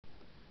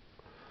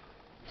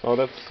So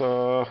that's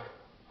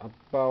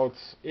about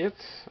it.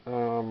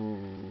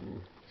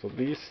 So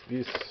these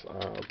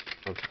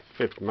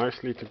fit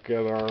nicely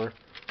together.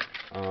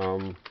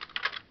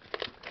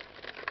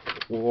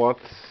 What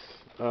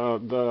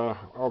the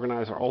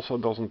organizer also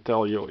doesn't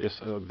tell you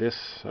is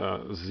this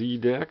Z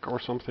deck or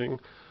something.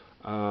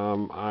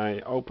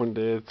 I opened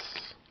it.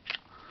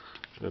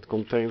 It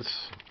contains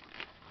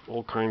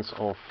all kinds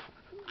of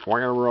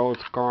wire road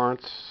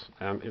cards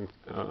and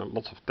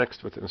lots of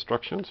text with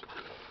instructions.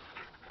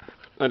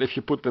 And if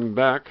you put them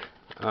back,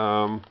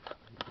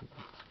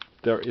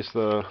 there is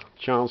the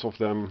chance of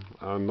them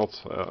not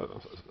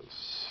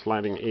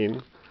sliding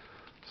in.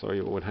 So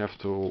you would have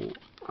to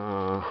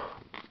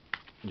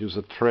use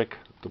a trick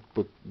to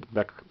put the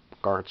back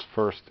cards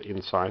first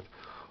inside.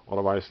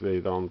 Otherwise,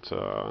 they don't.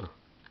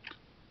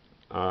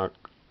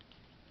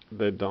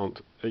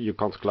 You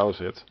can't close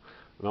it.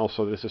 And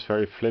also, this is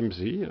very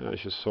flimsy.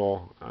 As you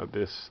saw,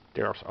 this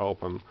tears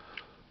open.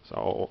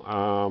 So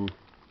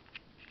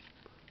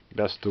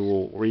best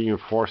to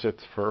reinforce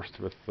it first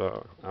with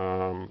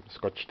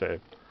Scotch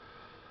tape.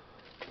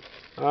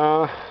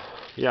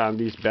 Yeah, and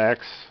these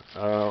bags,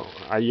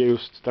 I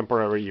used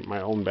temporarily my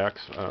own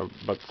bags,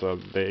 but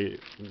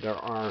there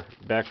are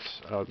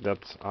bags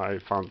that I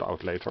found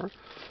out later.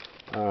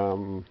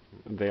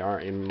 They are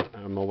in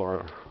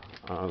another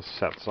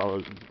set.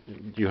 So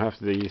you have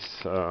these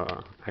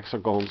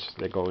hexagons,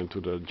 they go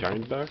into the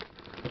giant bag,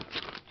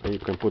 and you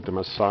can put them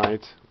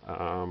aside.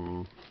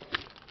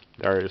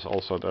 There is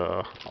also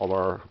the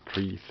other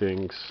tree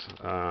things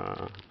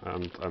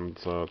and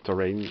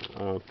terrain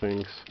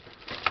things.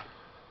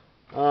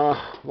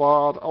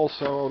 What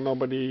also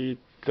nobody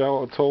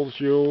told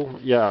you,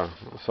 yeah,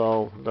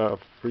 so the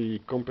free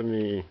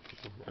company,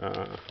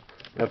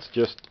 let's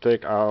just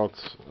take out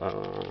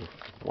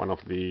one of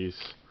these,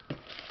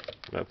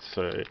 let's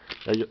say,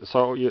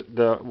 so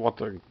what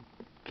the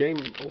game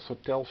also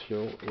tells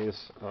you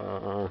is,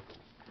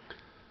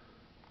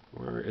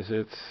 where is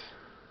it?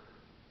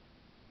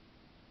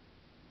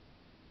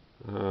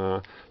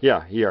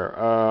 Yeah, here.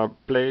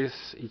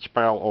 Place each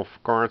pile of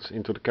cards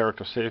into the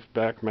character save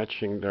bag,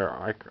 matching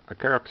their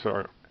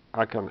character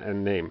icon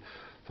and name.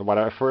 So what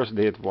I first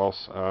did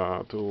was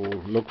to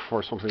look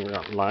for something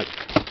like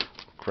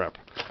crap.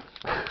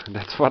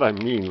 That's what I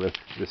mean with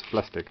this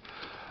plastic.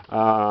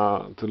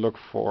 To look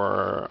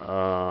for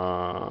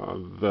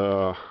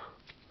the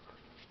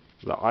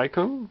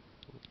icon.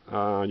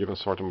 You can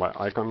sort them by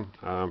icon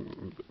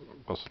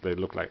because they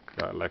look like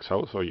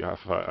so. So you have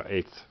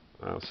 8.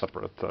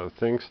 Separate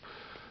things.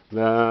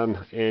 Then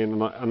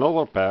in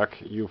another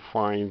pack you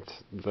find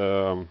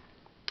the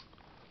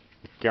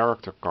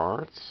character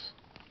cards,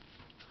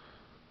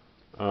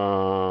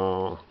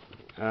 and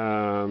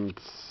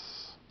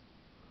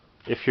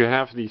if you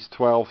have these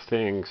 12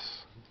 things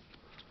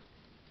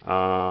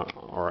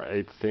or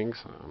 8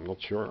 things, I'm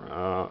not sure,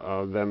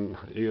 then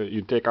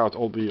you take out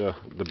all the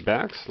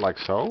bags like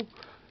so,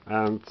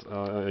 and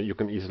you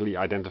can easily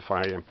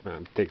identify and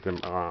take them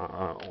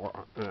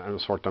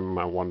and sort them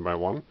one by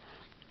one.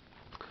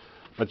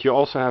 But you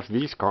also have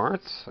these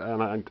cards,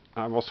 and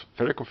I was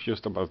very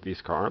confused about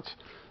these cards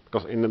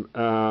because in the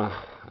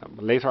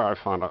later I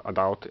found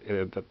out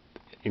that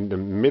in the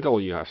middle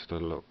you have to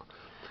look.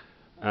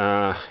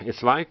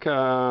 It's like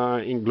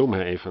in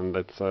Gloomhaven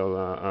that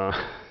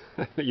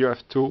you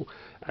have 2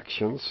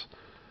 actions.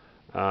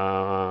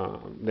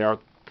 There are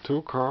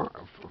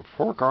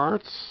 4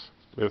 cards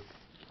with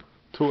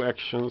 2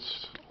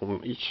 actions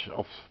on each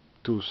of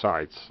 2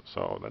 sides,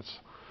 so that's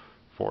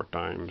 4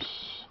 times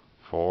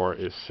 4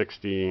 is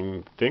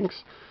 16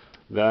 things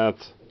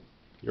that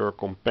your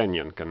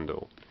companion can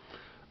do.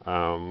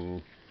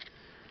 And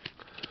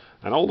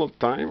all the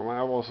time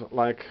I was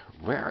like,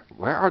 where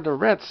are the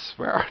reds?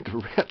 Where are the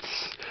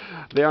reds?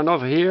 They are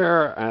not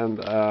here,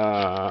 and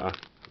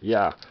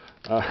yeah.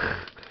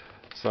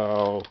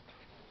 So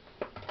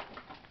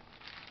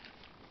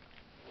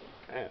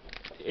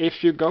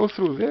if you go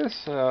through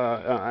this,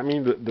 I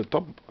mean the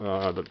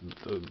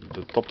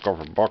top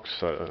cover box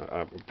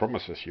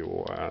promises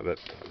you that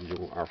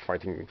you are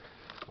fighting.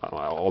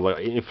 All the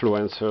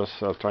influencers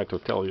try to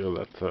tell you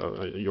that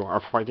you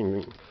are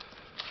fighting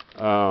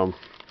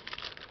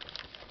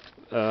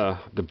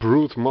the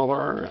brood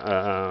mother,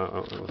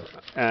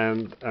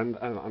 and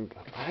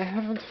I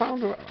haven't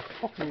found a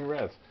fucking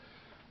red.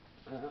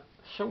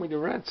 Show me the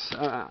reds.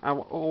 I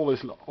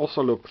always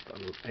also looked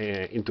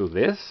into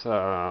this.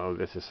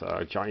 This is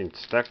a giant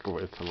stack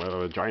with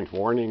a giant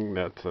warning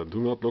that do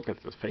not look at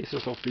the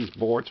faces of these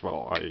boards.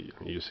 Well,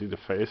 you see the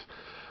face,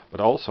 but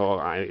also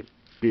I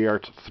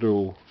peered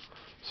through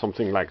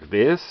something like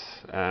this,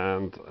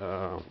 and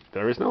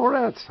there is no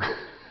reds.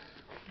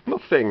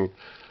 Nothing.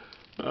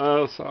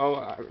 So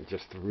I'm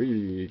just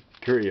really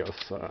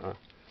curious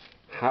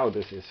how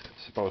this is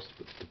supposed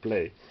to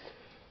play.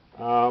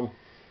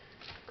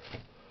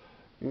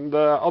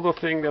 The other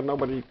thing that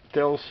nobody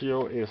tells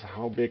you is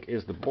how big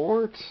is the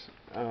board.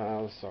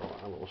 So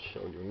I will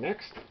show you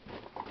next.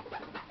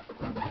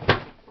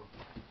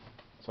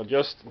 So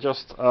just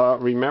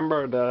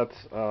remember that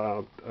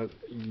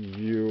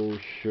you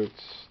should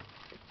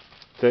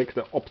take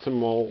the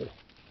optimal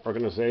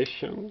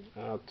organization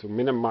to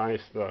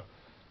minimize the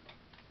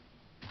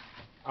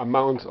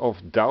amount of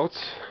doubt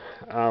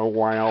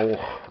while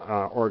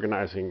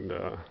organizing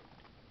the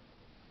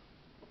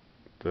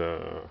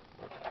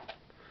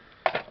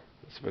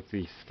with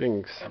these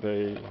things.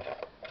 They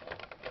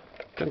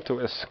tend to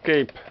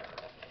escape.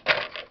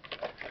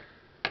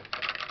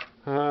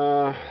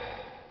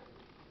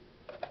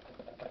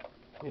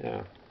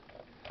 Yeah.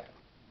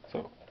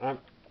 So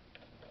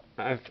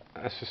I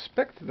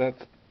suspect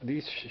that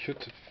these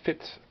should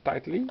fit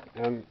tightly,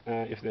 and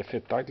if they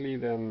fit tightly,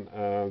 then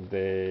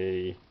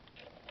they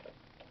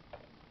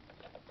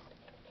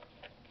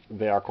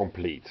are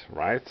complete,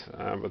 right?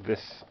 But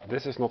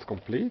this is not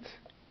complete.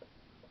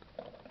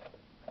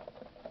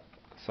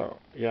 So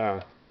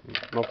yeah,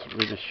 not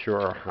really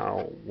sure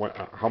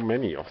how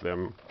many of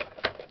them.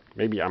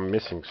 Maybe I'm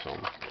missing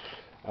some.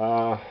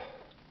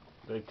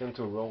 They tend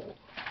to roll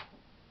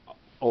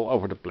all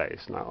over the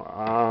place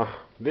now.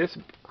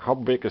 How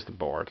big is the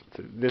board?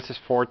 This is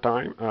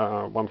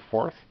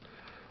 1/4.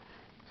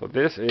 So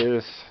this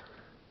is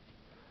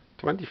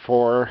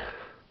 24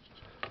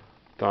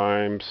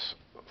 times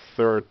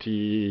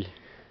 30.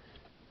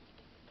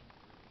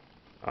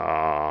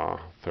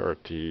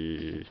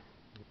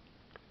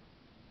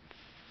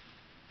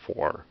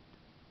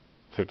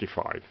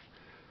 35.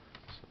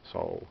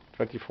 So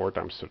 24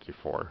 times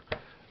 34.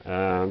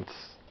 And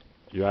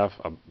you have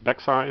a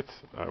back side,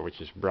 which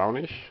is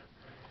brownish,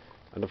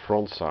 and the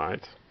front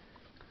side.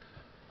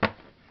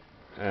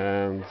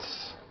 And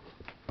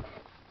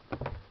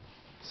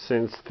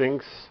since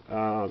things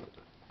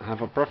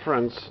have a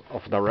preference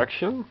of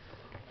direction,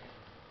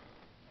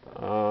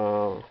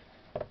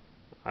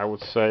 I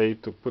would say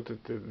to put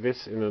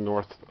this in the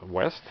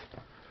northwest.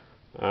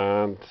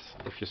 And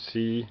if you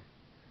see,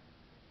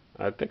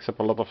 it takes up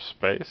a lot of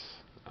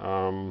space.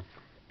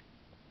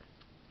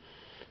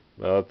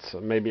 But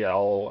maybe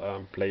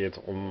I'll play it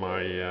on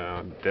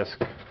my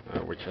desk,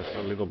 which has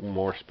a little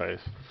more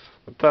space.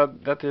 But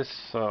that is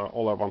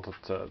all I wanted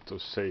to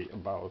say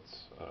about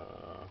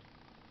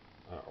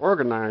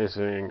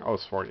organizing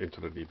Oathsworn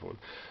into the Deepwood.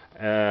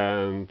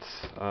 And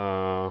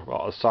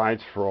well,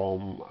 aside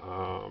from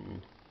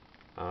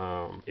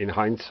in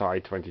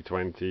hindsight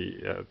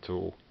 2020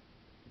 to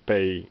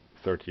pay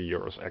 30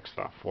 euros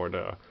extra for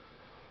the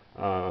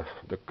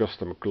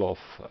custom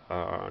cloth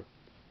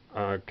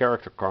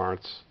character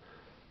cards,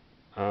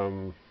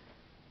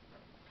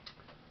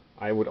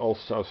 I would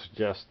also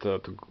suggest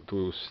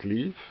to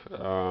sleeve,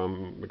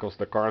 because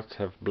the cards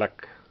have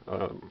black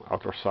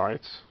outer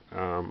sides,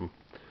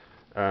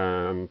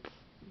 and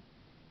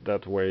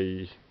that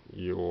way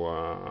you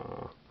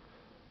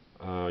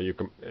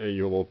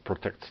will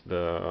protect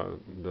the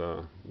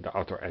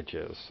outer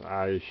edges.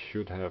 I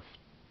should have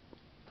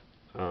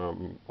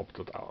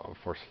opted out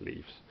for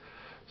sleeves.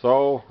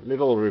 So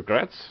little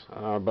regrets,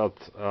 but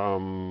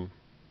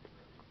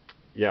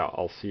yeah,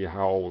 I'll see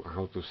how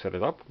to set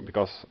it up,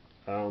 because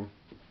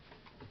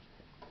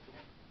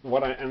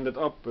what I ended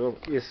up with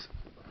is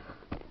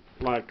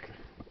like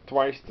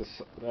twice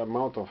the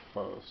amount of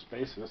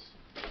spaces,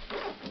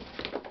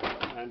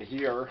 and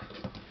here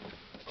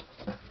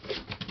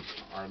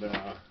are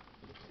the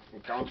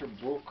encounter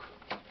book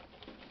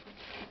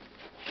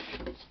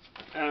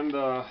and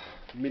the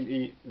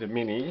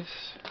minis,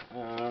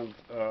 and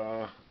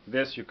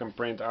this you can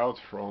print out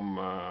from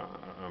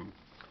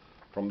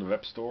the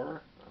web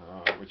store,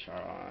 which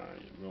I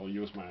will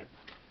use my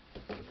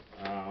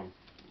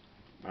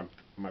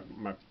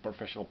my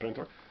professional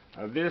printer.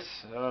 This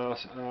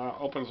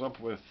opens up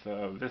with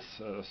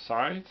this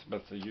side,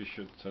 but you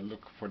should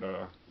look for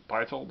the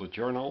title, the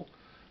journal.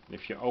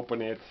 If you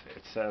open it,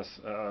 it says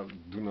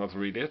do not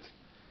read it.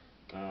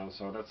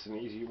 So that's an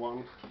easy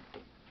one.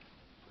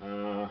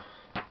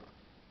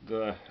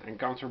 The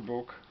encounter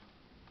book.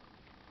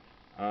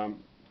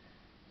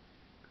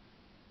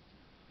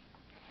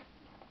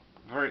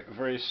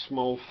 Very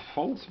small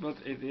font, but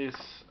it is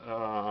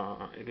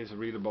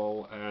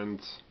readable, and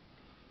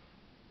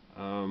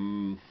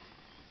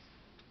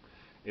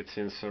it's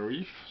in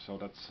serif, so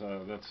that's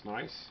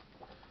nice.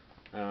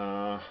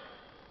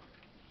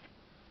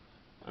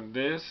 And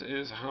this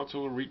is how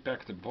to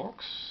repack the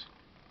box.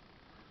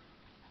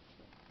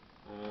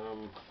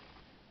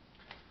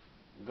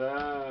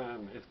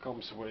 Then it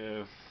comes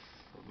with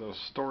the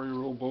story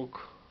rule book.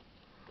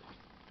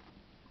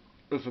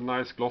 It's a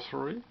nice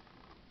glossary.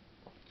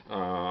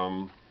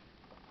 A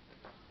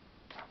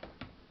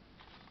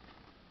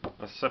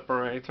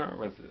separator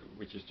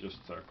which is just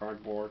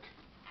cardboard,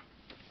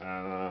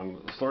 and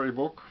a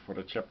storybook for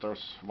the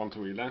chapters 1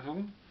 to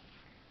 11,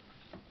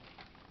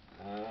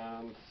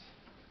 and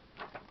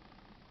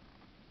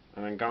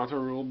an encounter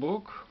rule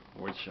book,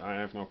 which I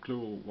have no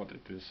clue what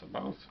it is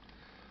about.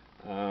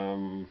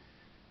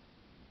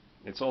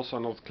 It's also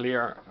not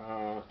clear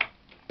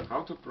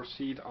how to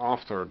proceed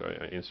after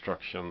the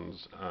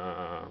instructions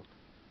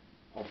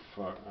of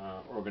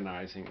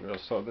organizing,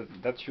 so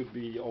that should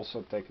be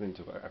also taken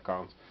into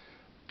account.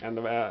 And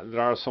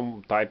there are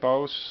some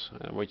typos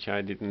which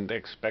I didn't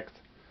expect,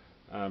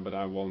 but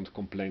I won't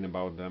complain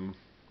about them.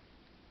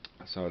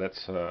 So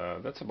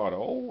that's about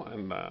all,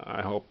 and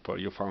I hope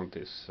you found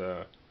this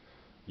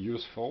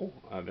useful.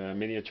 The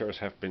miniatures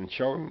have been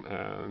shown,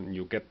 and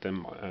you get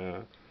them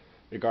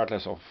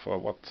regardless of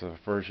what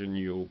version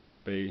you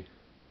pay.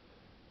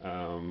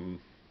 And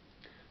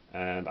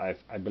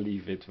I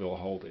believe it will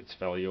hold its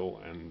value,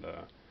 and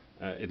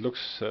it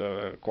looks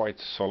quite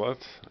solid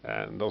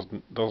and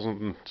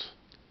doesn't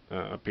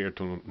appear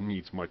to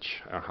need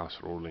much house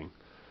ruling.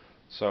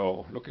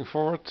 So looking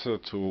forward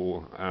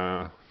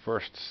to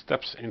first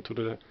steps into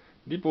the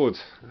Deepwood.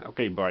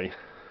 Okay, bye.